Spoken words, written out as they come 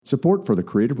Support for the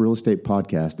Creative Real Estate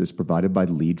Podcast is provided by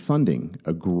Lead Funding,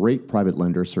 a great private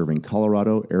lender serving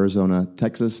Colorado, Arizona,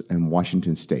 Texas, and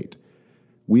Washington State.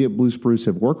 We at Blue Spruce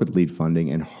have worked with Lead Funding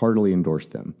and heartily endorse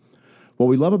them. What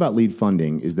we love about Lead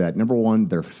Funding is that, number one,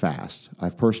 they're fast.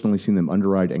 I've personally seen them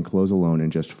underwrite and close a loan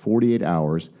in just 48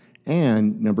 hours.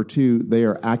 And number two, they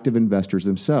are active investors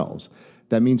themselves.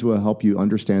 That means we'll help you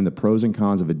understand the pros and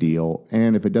cons of a deal,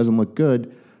 and if it doesn't look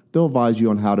good, they'll advise you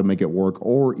on how to make it work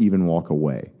or even walk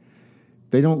away.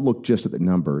 They don't look just at the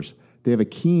numbers. They have a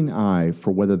keen eye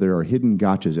for whether there are hidden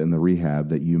gotchas in the rehab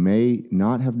that you may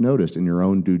not have noticed in your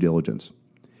own due diligence.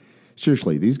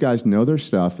 Seriously, these guys know their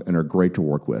stuff and are great to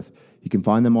work with. You can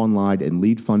find them online at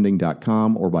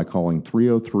leadfunding.com or by calling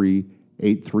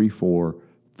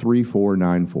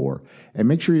 303-834-3494. And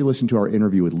make sure you listen to our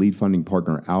interview with Lead Funding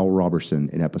partner Al Robertson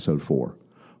in episode 4.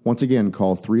 Once again,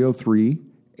 call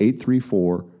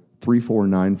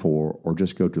 303-834-3494 or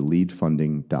just go to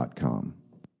leadfunding.com.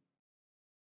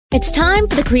 It's time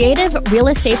for the Creative Real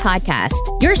Estate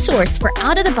Podcast, your source for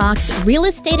out-of-the-box real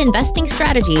estate investing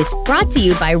strategies, brought to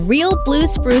you by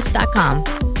realbluespruce.com.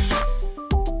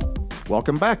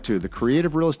 Welcome back to the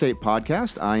Creative Real Estate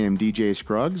Podcast. I am DJ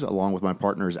Scruggs, along with my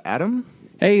partners Adam.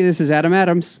 Hey, this is Adam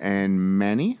Adams. And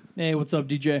Manny. Hey, what's up,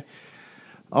 DJ?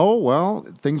 Oh, well,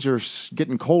 things are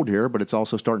getting cold here, but it's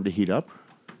also starting to heat up.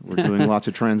 We're doing lots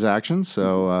of transactions,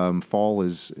 so fall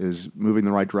is moving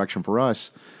the right direction for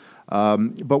us.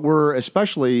 But we're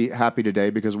especially happy today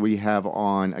because we have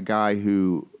on a guy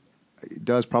who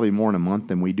does probably more in a month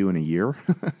than we do in a year.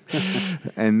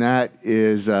 And that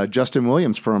is Justin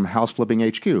Williams from House Flipping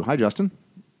HQ. Hi, Justin.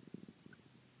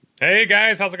 Hey,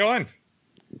 guys. How's it going?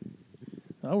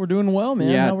 Oh, we're doing well,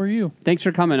 man. Yeah. How are you? Thanks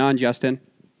for coming on, Justin.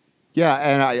 Yeah,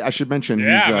 and I should mention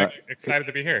Yeah, I'm excited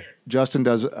to be here. Justin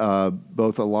does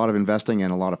both a lot of investing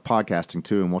and a lot of podcasting,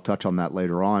 too, and we'll touch on that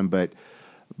later on. But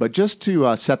just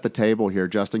to set the table here,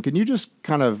 Justin, can you just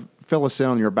kind of fill us in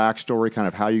on your backstory, kind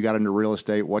of how you got into real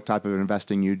estate, what type of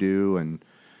investing you do, and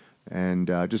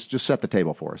just set the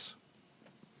table for us?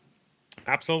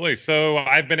 Absolutely. So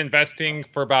I've been investing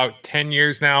for about 10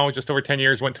 years now, just over 10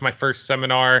 years. Went to my first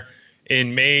seminar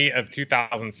in May of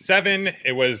 2007.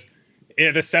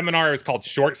 The seminar was called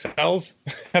Short Sells.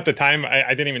 At the time, I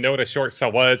didn't even know what a short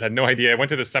sell was. I had no idea. I went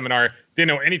to the seminar, didn't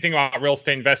know anything about real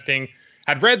estate investing.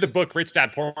 I'd read the book Rich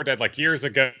Dad Poor Dad like years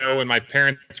ago, and my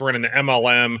parents were in the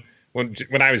MLM when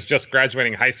I was just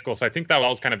graduating high school. So I think that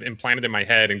was kind of implanted in my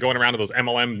head, and going around to those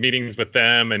MLM meetings with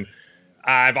them. And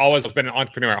I've always been an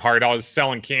entrepreneur at heart. I was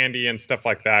selling candy and stuff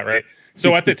like that, right?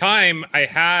 So at the time, I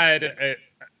had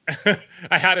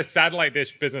a satellite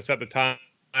dish business at the time,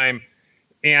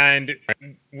 and I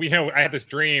had this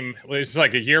dream. It was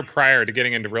like a year prior to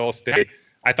getting into real estate.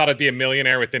 I thought I'd be a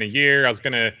millionaire within a year. I was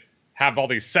going to have all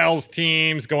these sales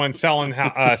teams going selling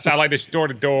satellite dish door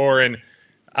to door, and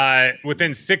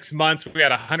within 6 months we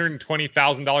had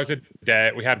 $120,000 of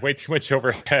debt. We had way too much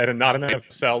overhead and not enough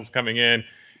sales coming in,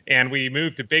 and we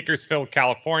moved to Bakersfield,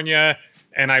 California.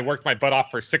 And I worked my butt off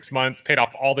for 6 months, paid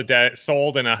off all the debt,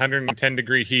 sold in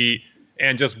 110-degree heat,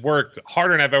 and just worked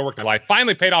harder than I've ever worked in my life.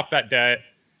 Finally paid off that debt,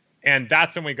 and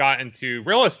that's when we got into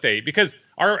real estate, because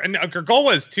our goal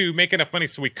was to make enough money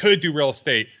so we could do real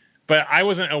estate. But I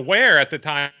wasn't aware at the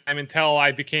time until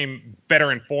I became better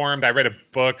informed. I read a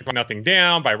book, Nothing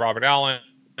Down, by Robert Allen,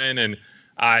 and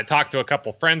I talked to a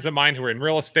couple friends of mine who were in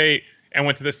real estate and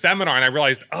went to the seminar, and I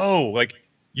realized,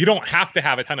 you don't have to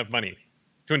have a ton of money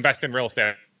to invest in real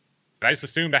estate. I just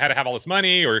assumed I had to have all this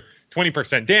money or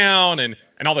 20% down and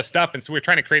all this stuff. And so we were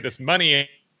trying to create this money.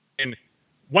 And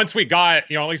once we got,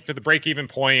 at least to the break-even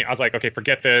point, I was like, okay,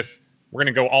 forget this. We're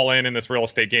going to go all in this real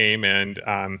estate game. And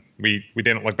we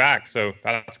didn't look back. So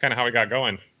that's kind of how we got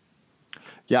going.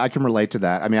 Yeah, I can relate to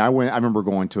that. I mean, I remember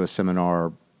going to a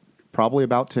seminar probably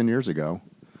about 10 years ago.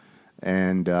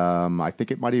 And I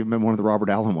think it might have been one of the Robert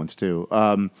Allen ones too.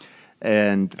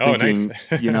 And thinking,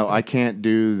 nice. I can't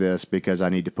do this because I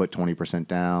need to put 20%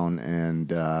 down. And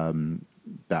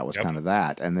that was kind of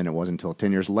that. And then it wasn't until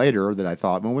 10 years later that I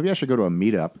thought, well, maybe I should go to a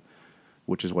meetup,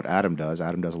 which is what Adam does.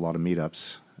 Adam does a lot of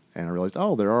meetups. And I realized,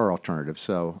 there are alternatives.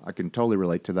 So I can totally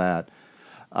relate to that.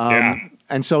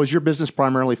 And so is your business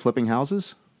primarily flipping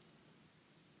houses?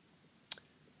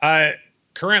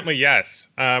 Currently, yes.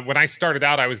 When I started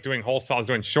out, I was doing wholesale. I was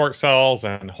doing short sells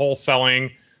and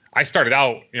wholesaling. I started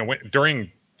out,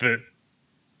 during the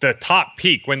top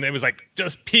peak, when it was like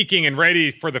just peaking and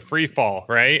ready for the free fall,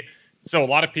 right? So a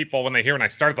lot of people, when I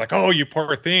started, like, oh, you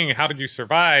poor thing, how did you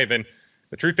survive? And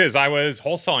the truth is, I was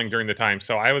wholesaling during the time,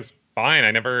 so I was fine.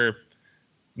 I never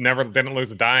never didn't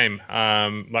lose a dime.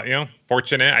 But,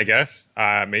 fortunate, I guess.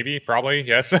 Maybe, probably,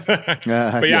 yes. But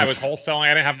yeah, yes. I was wholesaling.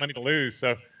 I didn't have money to lose,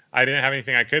 so I didn't have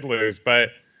anything I could lose. But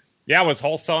yeah, I was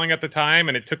wholesaling at the time,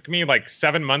 and it took me like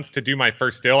 7 months to do my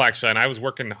first deal, actually. And I was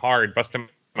working hard, busting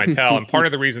my tail. And part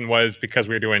of the reason was because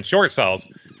we were doing short sales,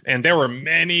 and there were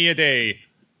many a day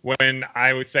when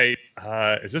I would say,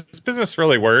 is this business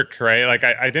really work? Right? Like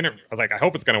I was like, I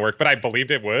hope it's going to work, but I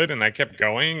believed it would. And I kept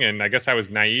going. And I guess I was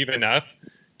naive enough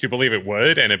to believe it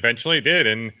would, and eventually it did.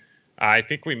 And I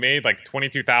think we made like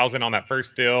 $22,000 on that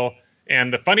first deal.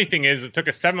 And the funny thing is, it took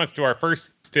us 7 months to our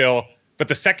first deal, but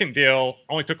the second deal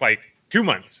only took like 2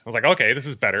 months. I was like, okay, this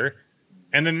is better.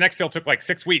 And then the next deal took like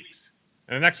 6 weeks.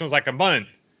 And the next one was like a month.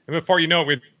 And before you know it,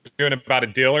 we were doing about a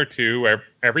deal or two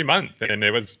every month. And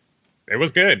it was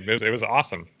good. It was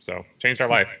awesome. So changed our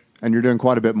life. And you're doing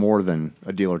quite a bit more than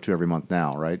a deal or two every month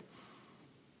now, right?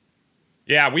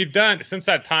 Yeah, since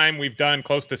that time, we've done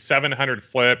close to 700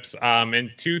 flips.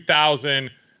 In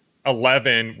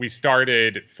 2011, we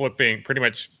started flipping pretty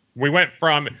much. We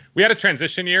had a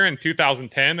transition year in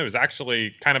 2010. That was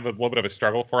actually kind of a little bit of a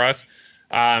struggle for us.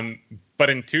 But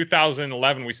in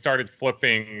 2011, we started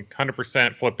flipping,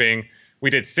 100% flipping.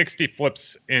 We did 60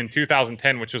 flips in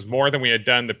 2010, which was more than we had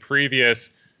done the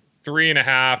previous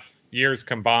 3.5 years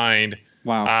combined.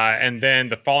 Wow. And then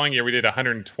the following year, we did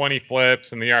 120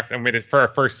 flips, and the year after, and we did for our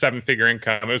first 7-figure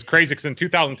income. It was crazy because in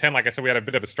 2010, like I said, we had a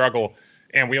bit of a struggle,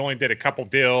 and we only did a couple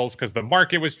deals because the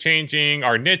market was changing,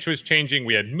 our niche was changing,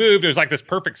 we had moved. It was like this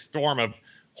perfect storm of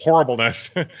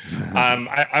horribleness.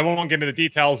 I won't get into the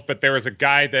details, but there was a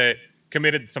guy that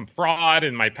committed some fraud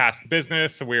in my past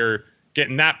business, so we were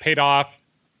getting that paid off.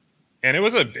 And it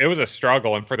was a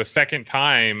struggle. And for the second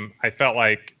time, I felt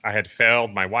like I had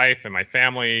failed my wife and my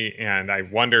family. And I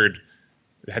wondered,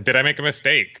 did I make a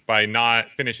mistake by not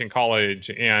finishing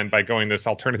college and by going this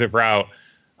alternative route?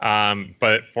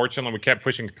 But fortunately, we kept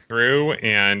pushing through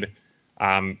and,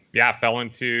 fell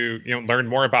into, learned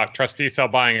more about trustee sale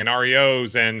buying and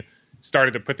REOs and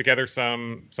started to put together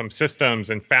some systems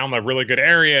and found a really good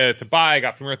area to buy,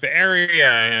 got familiar with the area,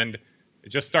 and it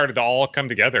just started to all come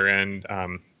together. And,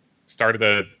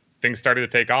 things started to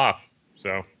take off.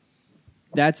 So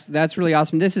that's really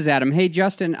awesome. This is Adam. Hey,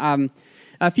 Justin,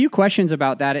 a few questions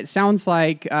about that. It sounds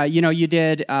like, you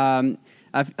did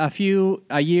a few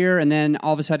a year, and then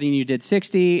all of a sudden you did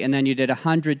 60, and then you did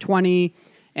 120.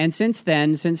 And since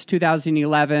then, since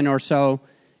 2011 or so,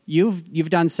 you've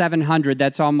done 700.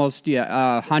 That's almost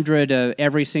 100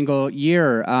 every single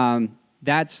year.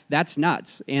 That's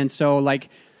nuts. And so, like,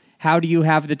 how do you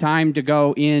have the time to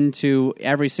go into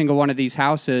every single one of these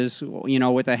houses,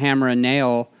 with a hammer and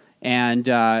nail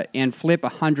and flip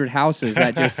 100 houses?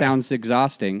 That just sounds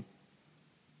exhausting.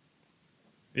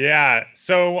 Yeah.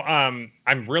 So I'm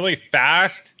really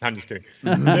fast. I'm just kidding.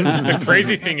 The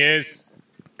crazy thing is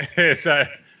that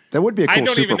would be a cool superpower. I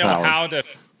don't even know how to.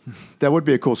 That would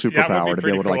be a cool superpower to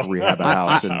be able to like rehab a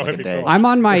house in like a day. Cool. I'm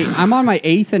on my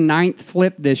 8th and 9th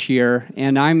flip this year,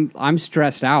 and I'm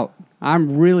stressed out.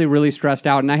 I'm really, really stressed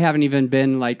out, and I haven't even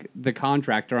been like the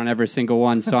contractor on every single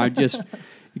one. So I'm just,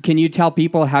 can you tell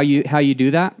people how you do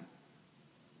that?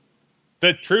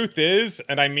 The truth is,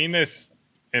 and I mean this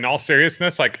in all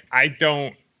seriousness, like I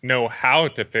don't know how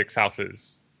to fix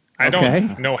houses. I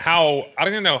don't know how. I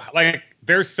don't even know. Like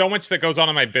there's so much that goes on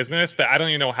in my business that I don't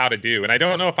even know how to do, and I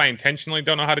don't know if I intentionally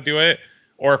don't know how to do it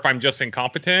or if I'm just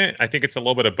incompetent. I think it's a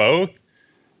little bit of both.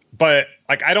 But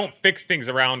like I don't fix things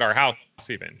around our house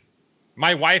even.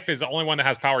 My wife is the only one that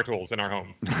has power tools in our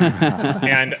home.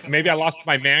 And maybe I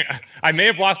may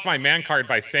have lost my man card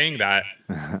by saying that,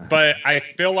 but I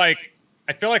feel like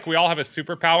we all have a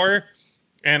superpower,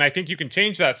 and I think you can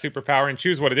change that superpower and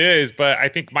choose what it is. But I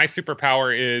think my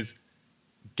superpower is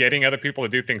getting other people to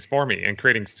do things for me and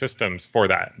creating systems for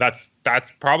that.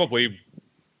 That's probably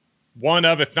one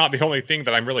of, if not the only thing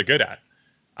that I'm really good at.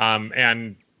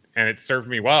 And it served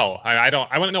me well. I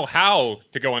want to know how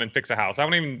to go in and fix a house. I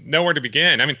don't even know where to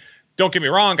begin. I mean, don't get me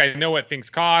wrong. I know what things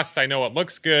cost. I know what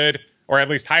looks good, or at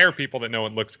least hire people that know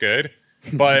it looks good.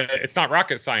 But it's not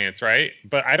rocket science, right?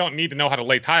 But I don't need to know how to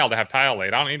lay tile to have tile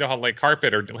laid. I don't need to know how to lay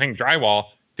carpet or hang drywall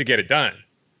to get it done.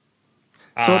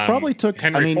 So it probably took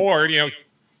Henry Ford.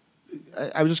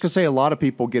 I was just going to say a lot of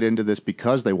people get into this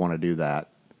because they want to do that,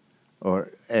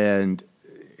 and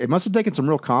it must have taken some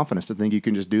real confidence to think you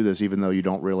can just do this even though you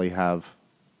don't really have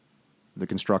the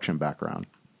construction background.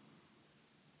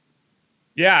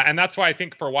 Yeah, and that's why I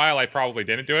think for a while I probably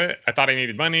didn't do it. I thought I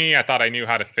needed money. I thought I knew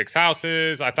how to fix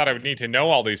houses. I thought I would need to know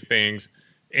all these things.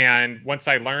 And once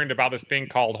I learned about this thing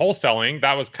called wholesaling,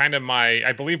 that was kind of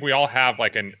I believe we all have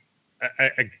like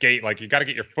a gate. Like you got to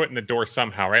get your foot in the door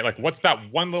somehow, right? Like what's that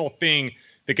one little thing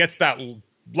that gets that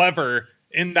lever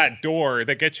in that door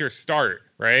that gets your start,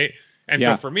 right? And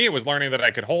so for me, it was learning that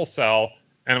I could wholesale,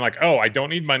 and I'm like, oh, I don't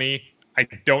need money. I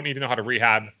don't need to know how to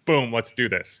rehab. Boom, let's do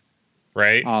this,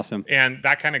 right? Awesome. And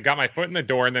that kind of got my foot in the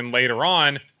door. And then later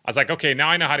on, I was like, okay, now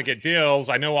I know how to get deals.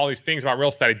 I know all these things about real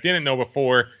estate I didn't know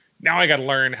before. Now I got to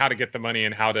learn how to get the money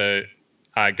and how to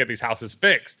get these houses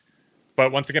fixed.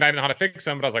 But once again, I didn't know how to fix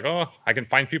them. But I was like, oh, I can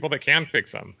find people that can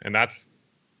fix them, and that's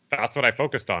what I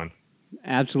focused on.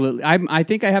 Absolutely. I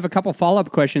think I have a couple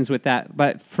follow-up questions with that.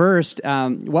 But first,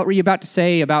 what were you about to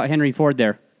say about Henry Ford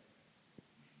there?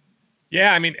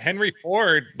 Yeah, I mean, Henry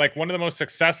Ford, like one of the most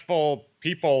successful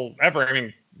people ever. I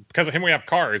mean, because of him, we have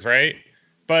cars, right?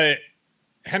 But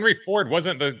Henry Ford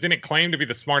didn't claim to be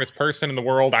the smartest person in the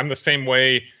world. I'm the same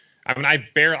way. I mean, I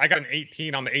got an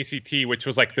 18 on the ACT, which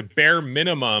was like the bare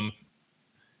minimum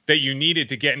that you needed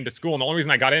to get into school. And the only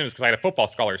reason I got in was because I had a football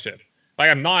scholarship. Like,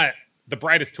 I'm not the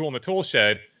brightest tool in the tool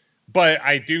shed, but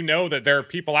I do know that there are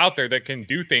people out there that can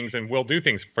do things and will do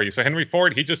things for you. So Henry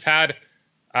Ford, he just had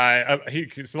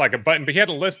he's like a button, but he had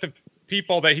a list of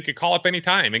people that he could call up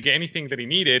anytime and get anything that he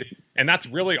needed. And that's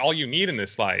really all you need in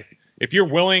this life. If you're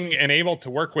willing and able to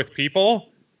work with people,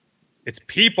 it's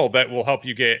people that will help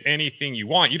you get anything you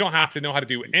want. You don't have to know how to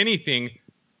do anything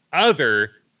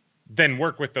other than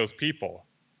work with those people.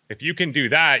 If you can do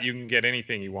that, you can get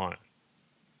anything you want.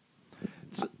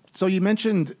 So you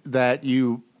mentioned that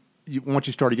you once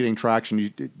you started getting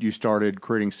traction, you started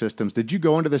creating systems. Did you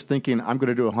go into this thinking, I'm going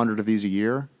to do 100 of these a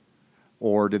year?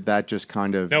 Or did that just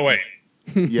kind of... No way.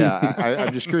 Yeah,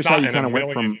 I'm just curious how you kind of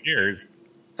went from... years.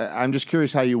 I'm just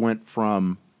curious how you went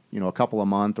from, a couple a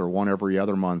month or one every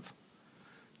other month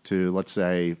to, let's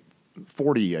say,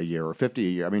 40 a year or 50 a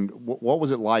year. I mean, what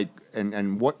was it like,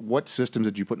 and what systems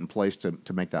did you put in place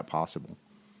to make that possible?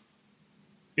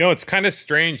 It's kind of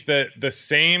strange that the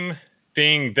same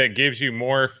thing that gives you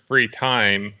more free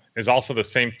time is also the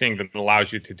same thing that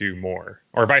allows you to do more,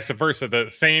 or vice versa. The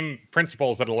same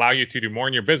principles that allow you to do more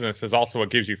in your business is also what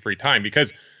gives you free time,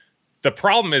 because the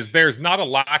problem is there's not a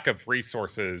lack of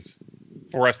resources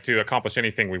for us to accomplish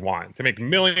anything we want, to make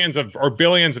millions or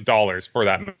billions of dollars for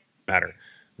that matter.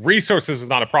 Resources is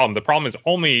not a problem. The problem is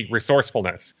only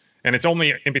resourcefulness, and it's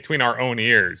only in between our own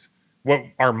ears. What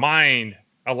our mind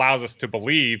allows us to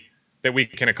believe that we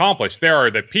can accomplish. There are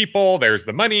the people, there's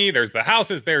the money, there's the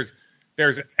houses, there's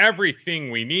everything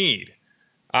we need.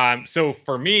 So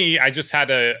for me, I just had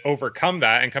to overcome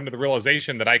that and come to the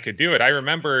realization that I could do it. I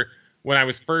remember when I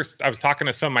was talking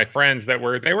to some of my friends they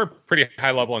were pretty high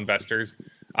level investors,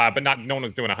 but no one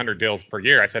was doing 100 deals per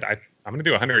year. I said, I'm going to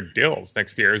do 100 deals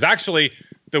next year. It was actually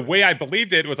the way I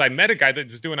believed it was I met a guy that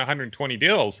was doing 120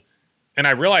 deals. And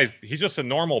I realized he's just a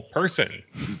normal person.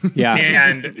 Yeah.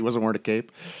 And he wasn't wearing a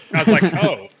cape. I was like,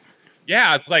 oh,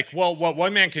 yeah. It's like, well, what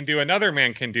one man can do, another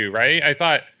man can do, right? I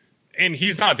thought, and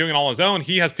he's not doing it all on his own.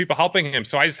 He has people helping him.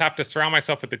 So I just have to surround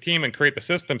myself with the team and create the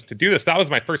systems to do this. That was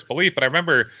my first belief. But I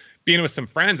remember being with some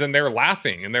friends and they were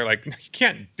laughing and they're like, you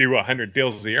can't do 100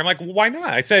 deals a year. I'm like, well, why not?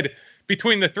 I said,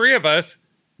 between the three of us,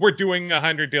 we're doing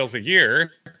 100 deals a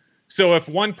year. So if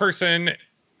one person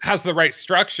has the right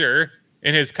structure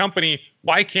in his company,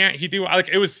 why can't he do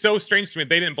it was so strange to me.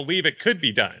 They didn't believe it could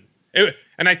be done.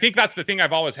 And I think that's the thing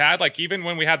I've always had. Like, even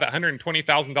when we had that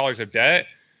 $120,000 of debt,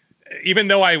 even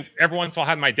though I every once in a while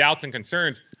had my doubts and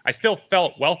concerns, I still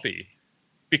felt wealthy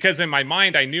because in my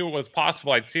mind, I knew it was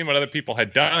possible. I'd seen what other people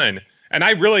had done. And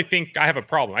I really think I have a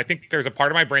problem. I think there's a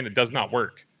part of my brain that does not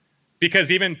work, because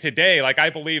even today, like,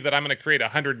 I believe that I'm going to create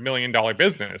 $100 million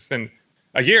business in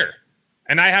a year.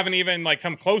 And I haven't even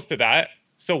come close to that.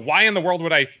 So why in the world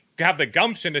would I have the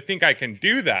gumption to think I can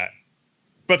do that?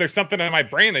 But there's something in my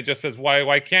brain that just says,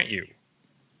 why can't you?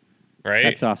 Right?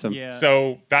 That's awesome. Yeah.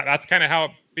 So that's kind of how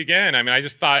it began. I mean, I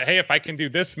just thought, hey, if I can do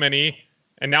this many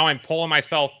and now I'm pulling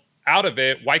myself out of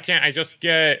it, why can't I just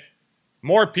get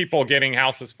more people getting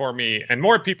houses for me and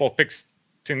more people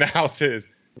fixing the houses?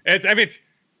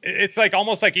 It's like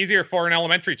almost like easier for an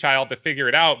elementary child to figure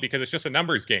it out because it's just a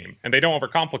numbers game and they don't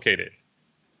overcomplicate it.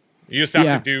 You just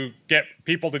have to get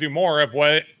people to do more of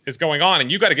what is going on, and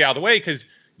you got to get out of the way because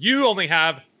you only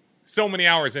have so many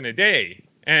hours in a day,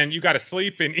 and you got to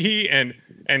sleep and eat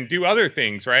and do other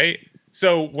things, right?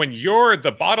 So when you're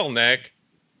the bottleneck,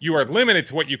 you are limited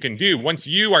to what you can do. Once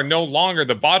you are no longer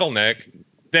the bottleneck,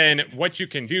 then what you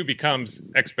can do becomes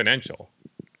exponential.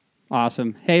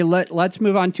 Awesome. Hey, let's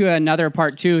move on to another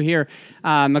part two here.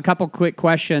 A couple quick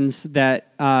questions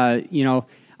that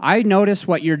I notice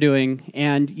what you're doing,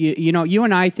 and you know, you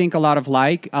and I think a lot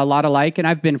alike, and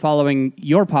I've been following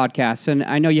your podcasts, and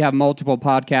I know you have multiple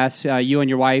podcasts. You and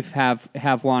your wife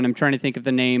have one. I'm trying to think of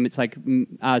the name. It's like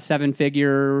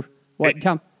 7-figure. What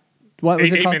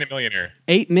was it called? 8 Minute Millionaire.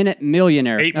 8 Minute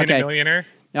Millionaire. 8 Minute Millionaire.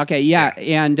 Okay, yeah.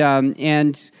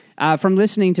 And from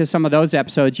listening to some of those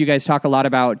episodes, you guys talk a lot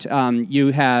about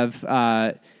you have.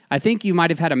 I think you might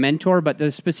have had a mentor, but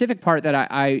the specific part that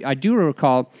I do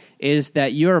recall is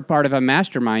that you're a part of a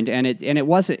mastermind, and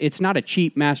it's not a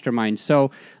cheap mastermind.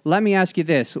 So let me ask you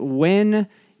this: when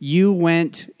you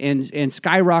went and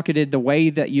skyrocketed the way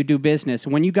that you do business,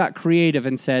 when you got creative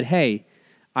and said, "Hey,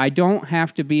 I don't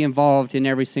have to be involved in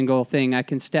every single thing. I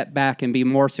can step back and be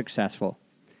more successful."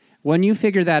 When you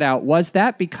figured that out, was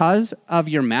that because of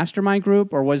your mastermind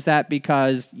group, or was that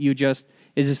because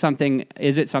is it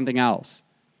something else?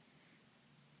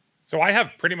 So I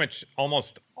have pretty much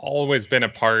almost always been a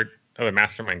part of a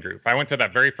mastermind group. I went to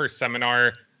that very first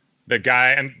seminar. The guy,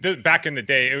 and back in the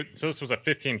day, so this was a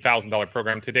 $15,000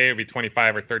 program. Today it would be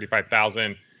 $25,000 or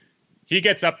 $35,000. He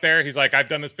gets up there. He's like, "I've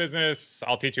done this business.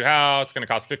 I'll teach you how. It's going to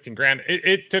cost $15,000.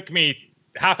 It took me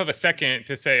half of a second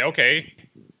to say, okay,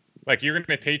 like, you're going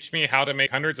to teach me how to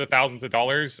make hundreds of thousands of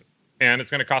dollars, and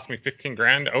it's going to cost me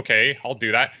 $15,000. Okay, I'll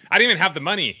do that. I didn't even have the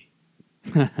money.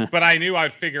 But I knew I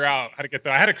would figure out how to get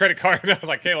there. I had a credit card. And I was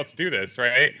like, "Okay, let's do this,"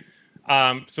 right?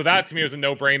 So that to me was a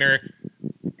no-brainer.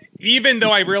 Even though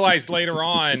I realized later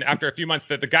on, after a few months,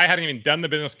 that the guy hadn't even done the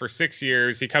business for 6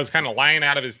 years. He was kind of lying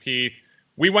out of his teeth.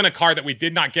 We won a car that we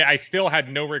did not get. I still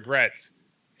had no regrets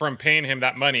from paying him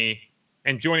that money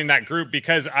and joining that group,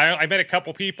 because I met a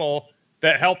couple people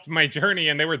that helped my journey,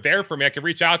 and they were there for me. I could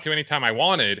reach out to anytime I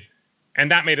wanted, and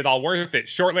that made it all worth it.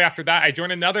 Shortly after that, I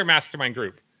joined another mastermind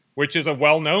group, which is a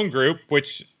well-known group,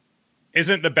 which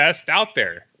isn't the best out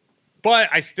there. But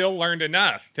I still learned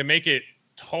enough to make it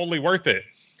totally worth it.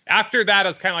 After that, I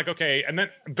was kind of like, okay.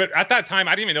 But at that time,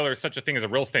 I didn't even know there was such a thing as a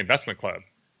real estate investment club.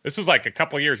 This was like a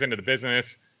couple of years into the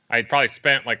business. I probably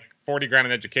spent like $40,000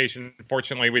 in education.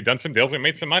 Fortunately, we'd done some deals. We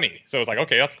made some money. So it was like,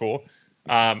 okay, that's cool.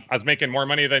 I was making more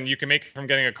money than you can make from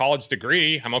getting a college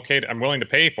degree. I'm willing to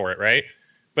pay for it, right?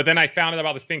 But then I found out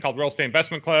about this thing called real estate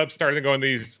investment clubs, started to go in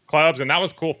these clubs, and that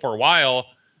was cool for a while.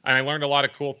 And I learned a lot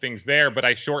of cool things there, but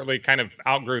I shortly kind of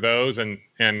outgrew those and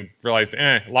realized,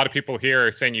 a lot of people here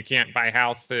are saying you can't buy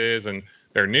houses and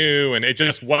they're new, and it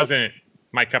just wasn't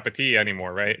my cup of tea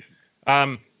anymore, right?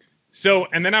 And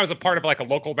then I was a part of like a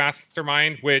local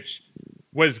mastermind, which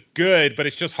was good, but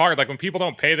it's just hard. Like, when people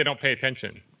don't pay, they don't pay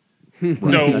attention.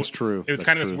 So that's true. It was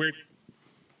kind of this weird.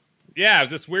 Yeah, it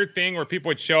was this weird thing where people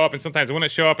would show up, and sometimes they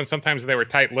wouldn't show up, and sometimes they were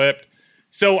tight-lipped.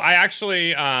 So I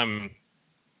actually,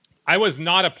 I was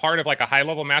not a part of like a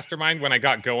high-level mastermind when I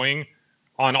got going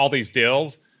on all these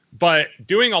deals, but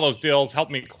doing all those deals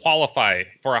helped me qualify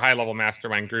for a high-level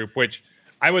mastermind group, which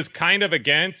I was kind of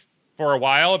against for a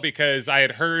while, because I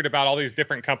had heard about all these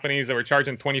different companies that were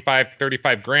charging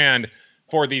 $25,000-$35,000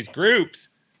 for these groups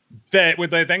that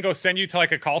would then go send you to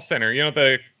like a call center. You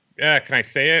know, can I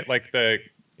say it? Like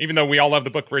even though we all love the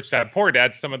book Rich Dad Poor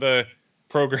Dad, some of the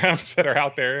programs that are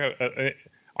out there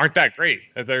aren't that great.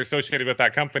 They're associated with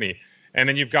that company. And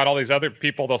then you've got all these other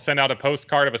people. They'll send out a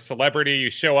postcard of a celebrity.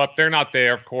 You show up. They're not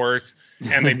there, of course.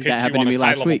 And they pitch you on this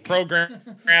high-level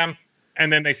program.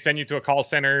 And then they send you to a call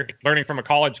center learning from a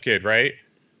college kid, right?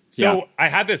 So I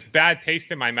had this bad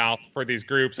taste in my mouth for these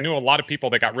groups. I knew a lot of people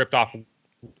that got ripped off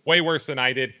way worse than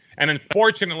I did. And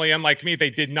unfortunately, unlike me, they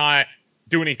did not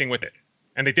do anything with it.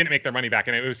 And they didn't make their money back.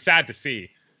 And it was sad to see.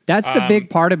 That's the big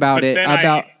part about it.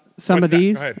 Some of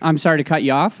these, I'm sorry to cut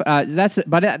you off. That's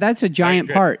a giant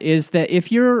part, is that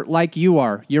if you're like you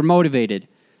are, you're motivated.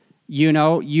 You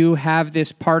know, you have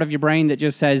this part of your brain that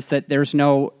just says that there's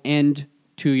no end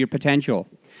to your potential.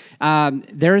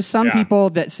 There's some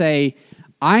people that say,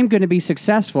 I'm going to be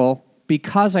successful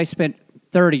because I spent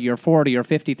 $30,000 or $40,000 or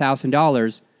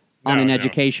 $50,000 on an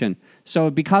education. So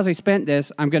because I spent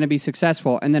this, I'm going to be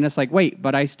successful. And then it's like, wait,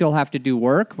 but I still have to do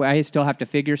work. I still have to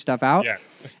figure stuff out.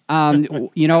 Yes.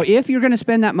 You know, if you're going to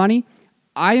spend that money,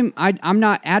 I'm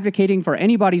not advocating for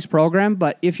anybody's program,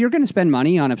 but if you're going to spend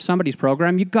money on somebody's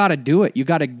program, you got to do it. You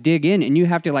got to dig in, and you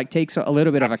have to like take a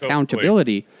little bit of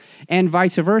accountability, and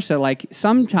vice versa. Like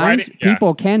sometimes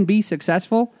people can be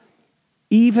successful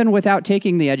even without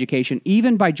taking the education,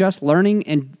 even by just learning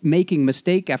and making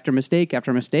mistake after mistake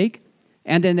after mistake,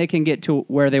 and then they can get to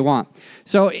where they want.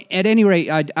 So at any rate,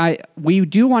 we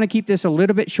do want to keep this a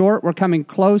little bit short. We're coming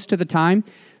close to the time.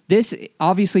 This,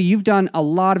 obviously, you've done a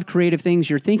lot of creative things.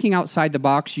 You're thinking outside the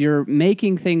box. You're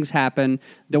making things happen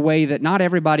the way that not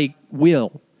everybody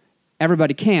will.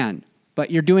 Everybody can.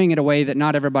 but you're doing it a way that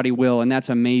not everybody will, and that's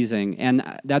amazing. And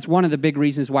that's one of the big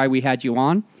reasons why we had you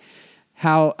on.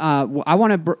 How I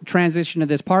want to transition to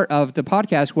this part of the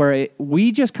podcast where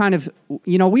we just kind of,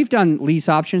 we've done lease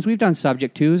options, we've done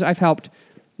subject twos. I've helped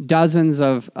dozens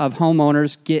of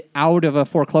homeowners get out of a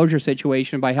foreclosure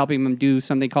situation by helping them do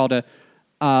something called a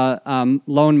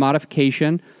loan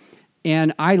modification.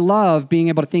 And I love being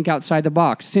able to think outside the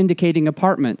box, syndicating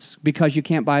apartments because you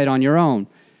can't buy it on your own.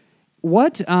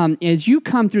 What, as you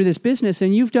come through this business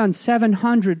and you've done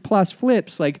 700 plus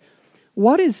flips, like,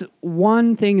 what is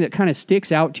one thing that kind of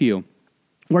sticks out to you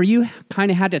where you kind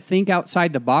of had to think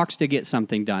outside the box to get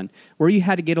something done, where you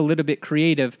had to get a little bit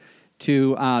creative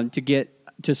to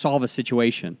solve a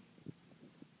situation?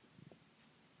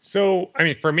 So, I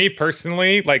mean, for me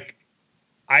personally, like,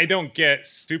 I don't get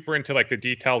super into like the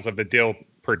details of the deal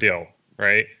per deal,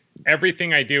 right?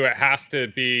 Everything I do, it has to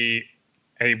be,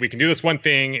 hey, we can do this one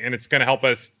thing and it's going to help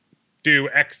us do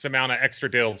X amount of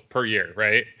extra deals per year,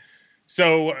 right?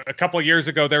 So a couple of years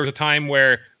ago, there was a time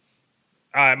where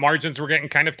margins were getting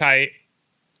kind of tight.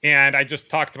 And I just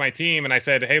talked to my team and I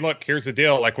said, hey, look, here's the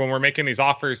deal. Like when we're making these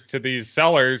offers to these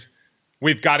sellers,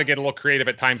 we've got to get a little creative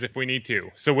at times if we need to.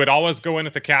 So we'd always go in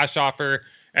with a cash offer.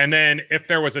 And then if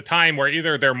there was a time where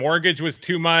either their mortgage was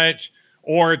too much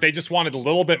or they just wanted a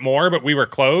little bit more, but we were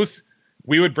close,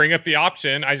 we would bring up the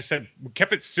option. I just said, we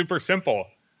kept it super simple.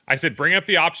 I said, bring up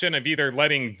the option of either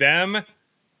letting them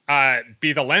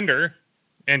be the lender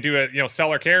and do a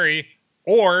seller carry,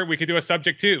 or we could do a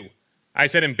subject to. I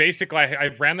said, and basically I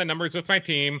ran the numbers with my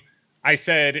team. I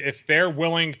said, if they're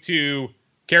willing to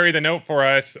carry the note for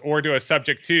us or do a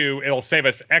subject to, it'll save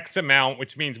us X amount,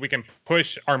 which means we can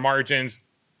push our margins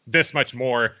this much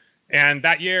more. And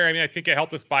that year, I mean, I think it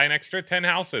helped us buy an extra 10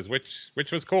 houses, which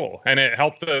was cool. And it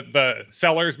helped the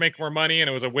sellers make more money, and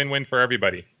it was a win-win for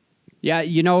everybody. Yeah,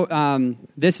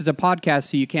 this is a podcast,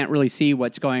 so you can't really see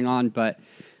what's going on, but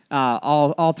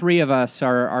all three of us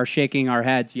are shaking our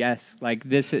heads. Yes, like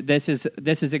this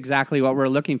is exactly what we're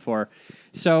looking for.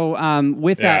 So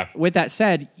with that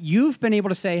said, you've been able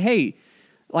to say, hey,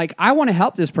 like I want to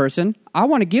help this person, I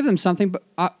want to give them something, but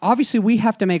obviously we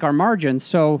have to make our margins.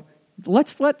 So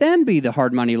let's let them be the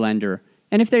hard money lender.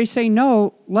 And if they say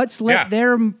no, let's let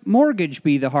their mortgage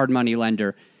be the hard money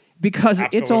lender. Because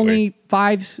Absolutely. It's only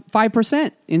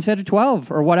 5% instead of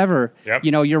 12 or whatever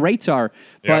your rates are.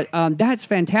 But that's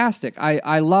fantastic.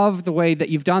 I love the way that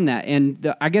you've done that.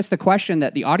 And I guess the question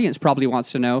that the audience probably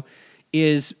wants to know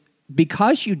is,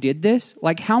 because you did this,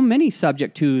 like how many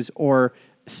subject twos or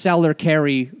seller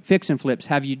carry fix and flips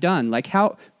have you done? Like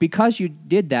because you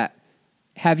did that,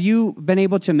 have you been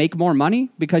able to make more money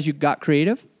because you got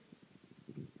creative?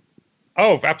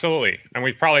 Oh, absolutely. And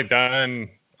we've probably done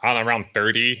around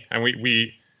 30.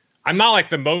 And I'm not like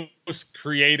the most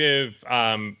creative,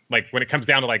 like when it comes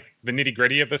down to like the nitty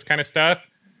gritty of this kind of stuff.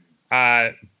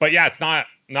 But yeah, it's not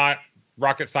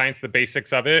rocket science, the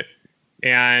basics of it.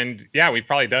 And yeah, we've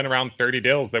probably done around 30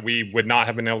 deals that we would not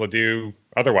have been able to do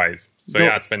otherwise. So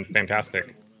yeah, it's been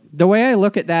fantastic. The way I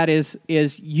look at that is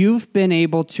you've been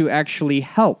able to actually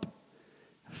help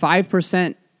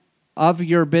 5% of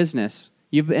your business.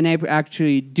 You've been able to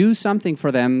actually do something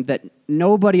for them that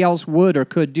nobody else would or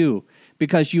could do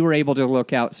because you were able to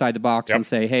look outside the box and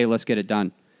say, hey, let's get it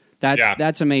done.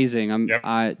 That's amazing.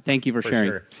 Thank you for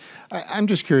sharing. Sure. I'm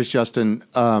just curious, Justin,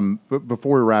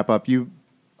 before we wrap up, you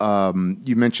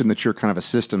mentioned that you're kind of a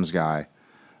systems guy.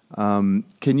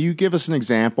 Can you give us an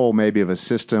example maybe of a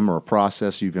system or a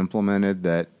process you've implemented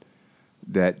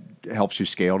that helps you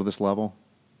scale to this level?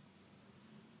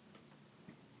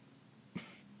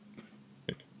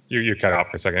 You cut out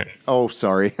for a second. Oh,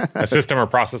 sorry. A system or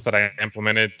process that I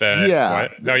implemented that...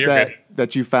 What? No, you're good.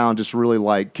 That you found just really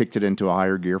like kicked it into a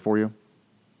higher gear for you?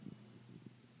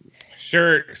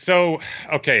 Sure. So,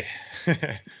 okay.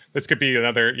 This could be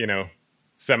another,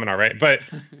 seminar, right? But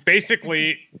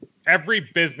basically, every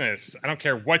business, I don't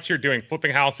care what you're doing,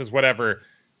 flipping houses, whatever,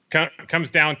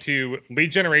 comes down to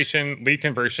lead generation, lead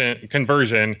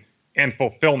conversion, and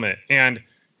fulfillment. And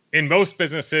in most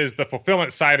businesses, the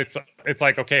fulfillment side, it's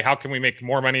like, okay, how can we make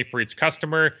more money for each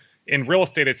customer? In real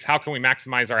estate, it's how can we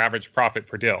maximize our average profit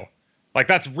per deal? Like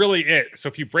that's really it. So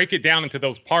if you break it down into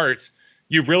those parts,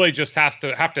 you really just have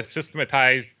to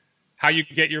systematize how you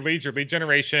get your leads, your lead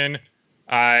generation,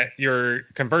 your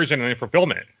conversion, and then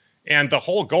fulfillment. And the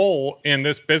whole goal in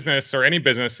this business or any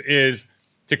business is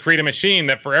to create a machine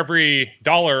that for every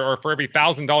dollar or for every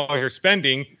 $1,000 you're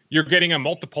spending, you're getting a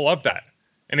multiple of that.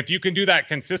 And if you can do that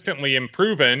consistently and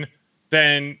proven,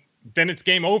 then it's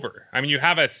game over. I mean, you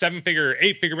have a 7-figure,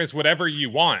 8-figure business, whatever you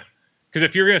want. Because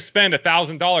if you're going to spend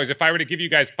 $1,000, if I were to give you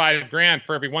guys $5,000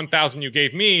 for every 1,000 you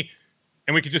gave me,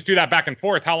 and we could just do that back and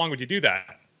forth, how long would you do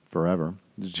that? Forever.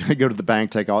 Go to the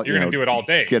bank, take all. You're going to do it all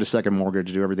day. Get a second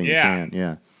mortgage, do everything you can.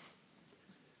 Yeah.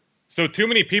 So too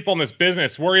many people in this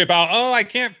business worry about, I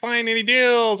can't find any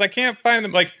deals. I can't find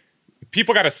them. Like,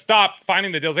 people got to stop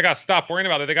finding the deals. They got to stop worrying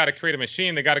about it. They got to create a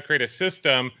machine. They got to create a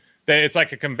system that it's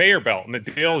like a conveyor belt, and the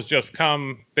deals just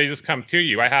come. They just come to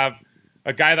you. I have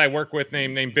a guy that I work with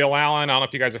named Bill Allen. I don't know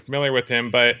if you guys are familiar with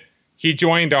him, but he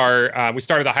joined we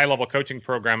started a high-level coaching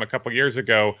program a couple years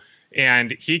ago,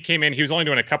 and he came in. He was only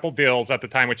doing a couple deals at the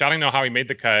time, which I don't know how he made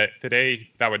the cut. Today,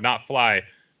 that would not fly.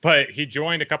 But he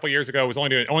joined a couple years ago, was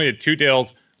only did 2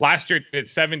 deals. Last year, did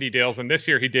 70 deals, and this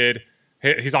year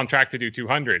he's on track to do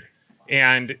 200.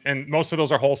 And most of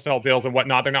those are wholesale deals and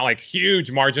whatnot. They're not like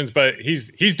huge margins, but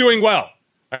he's doing well.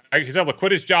 He's able to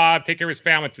quit his job, take care of his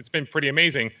family. It's been pretty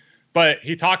amazing. But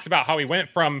he talks about how he went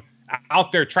from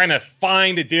out there trying to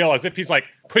find a deal as if he's like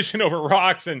pushing over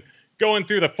rocks and going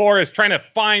through the forest trying to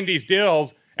find these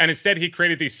deals. And instead, he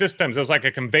created these systems. It was like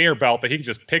a conveyor belt that he could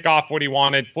just pick off what he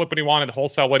wanted, flip what he wanted,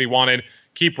 wholesale what he wanted,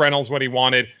 keep rentals what he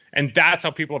wanted. And that's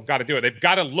how people have got to do it. They've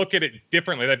got to look at it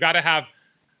differently. They've got to have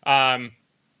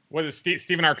what is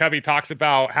Stephen R. Covey talks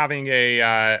about having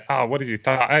a what does he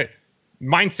talk?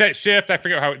 Mindset shift. I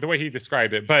forget the way he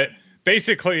described it. But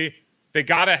basically, they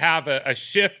got to have a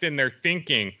shift in their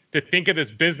thinking to think of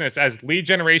this business as lead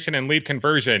generation and lead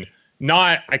conversion,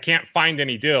 not I can't find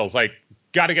any deals. Like,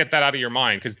 got to get that out of your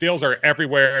mind because deals are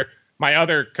everywhere. My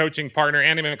other coaching partner,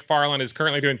 Andy McFarland, is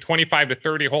currently doing 25 to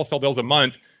 30 wholesale deals a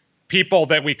month. People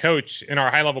that we coach in our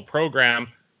high-level program,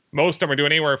 most of them are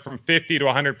doing anywhere from 50 to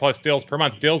 100 plus deals per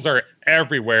month. Deals are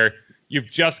everywhere. You've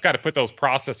just got to put those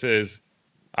processes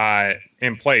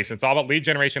in place. It's all about lead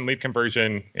generation, lead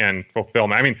conversion, and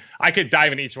fulfillment. I mean, I could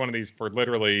dive into each one of these for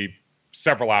literally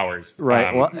several hours.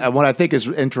 Right. Well, what I think is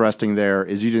interesting there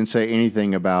is you didn't say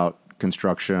anything about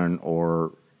construction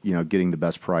or getting the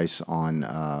best price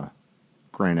on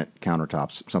granite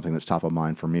countertops, something that's top of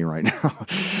mind for me right now.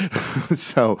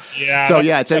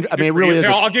 It really is.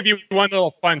 I'll give you one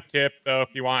little fun tip though, if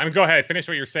you want. I mean, go ahead, finish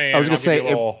what you're saying. I was going to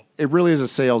say it really is a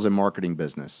sales and marketing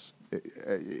business.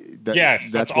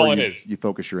 That's all it is. You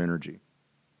focus your energy.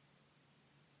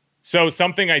 So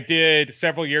something I did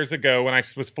several years ago when I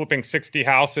was flipping 60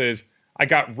 houses, I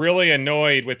got really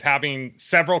annoyed with having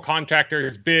several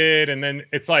contractors bid, and then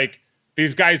it's like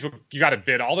these guys, you got to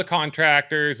bid all the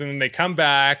contractors, and then they come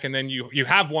back, and then you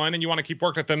have one, and you want to keep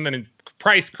working with them, then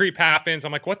price creep happens.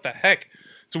 I'm like, what the heck?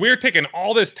 So we were taking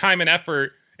all this time and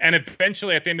effort, and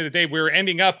eventually at the end of the day, we were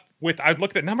ending up with, I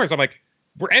looked at numbers, I'm like,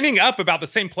 we're ending up about the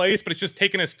same place, but it's just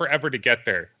taking us forever to get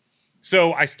there.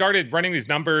 So I started running these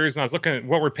numbers, and I was looking at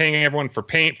what we're paying everyone for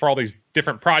paint for all these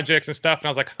different projects and stuff, and I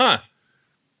was like,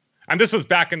 and this was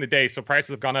back in the day, so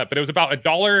prices have gone up, but it was about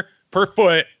 $1 per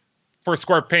foot for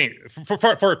square paint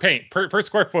for paint per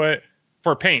square foot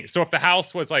for paint. So if the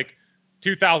house was like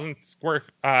 2,000 square,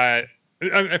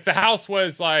 if the house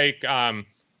was like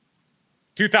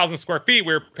 2,000 square feet,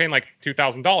 we were paying like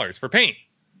 $2,000 for paint.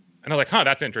 And I was like,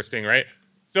 that's interesting, right?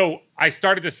 So I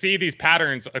started to see these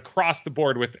patterns across the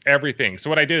board with everything. So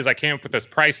what I did is I came up with this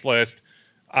price list.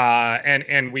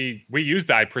 And we used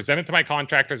that. I presented to my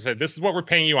contractors, said, this is what we're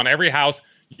paying you on every house.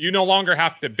 You no longer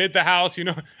have to bid the house.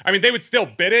 They would still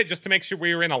bid it just to make sure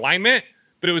we were in alignment.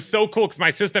 But it was so cool because my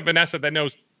assistant, Vanessa, that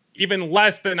knows even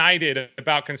less than I did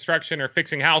about construction or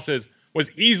fixing houses,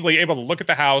 was easily able to look at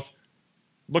the house,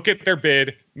 look at their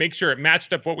bid, make sure it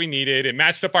matched up what we needed. It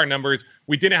matched up our numbers.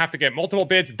 We didn't have to get multiple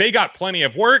bids. They got plenty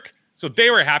of work. So they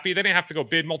were happy. They didn't have to go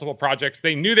bid multiple projects.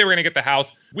 They knew they were going to get the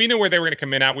house. We knew where they were going to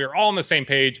come in at. We were all on the same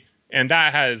page. And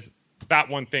that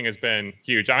one thing has been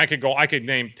huge. I could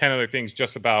name 10 other things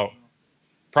just about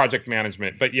project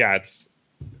management. But yeah,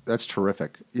 that's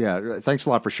terrific. Yeah. Thanks a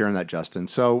lot for sharing that, Justin.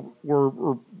 So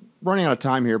we're running out of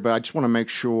time here, but I just want to make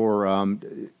sure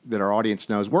that our audience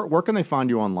knows where can they find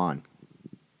you online?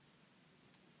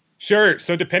 Sure.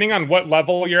 So depending on what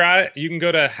level you're at, you can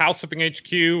go to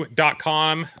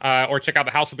houseflippinghq.com or check out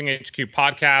the House Flipping HQ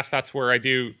podcast. That's where I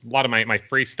do a lot of my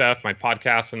free stuff, my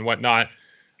podcasts and whatnot.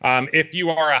 If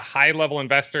you are a high-level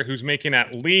investor who's making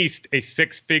at least a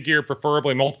 6-figure,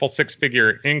 preferably multiple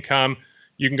 6-figure income,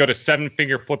 you can go to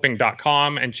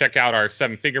 7figureflipping.com and check out our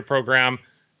 7-figure program.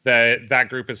 That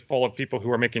group is full of people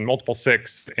who are making multiple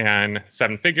 6 and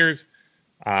 7 figures.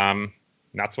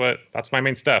 That's my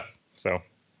main stuff. So.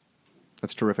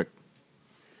 That's terrific.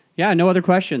 Yeah, no other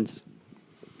questions.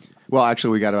 Well,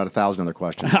 actually, we got about 1,000 other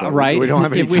questions. So right. We don't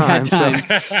have any time.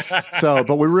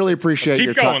 But we really appreciate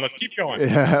your time. Let's keep going.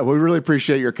 Yeah, we really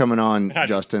appreciate your coming on,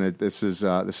 Justin. This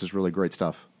is really great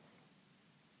stuff.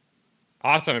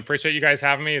 Awesome. Appreciate you guys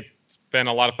having me. It's been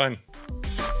a lot of fun.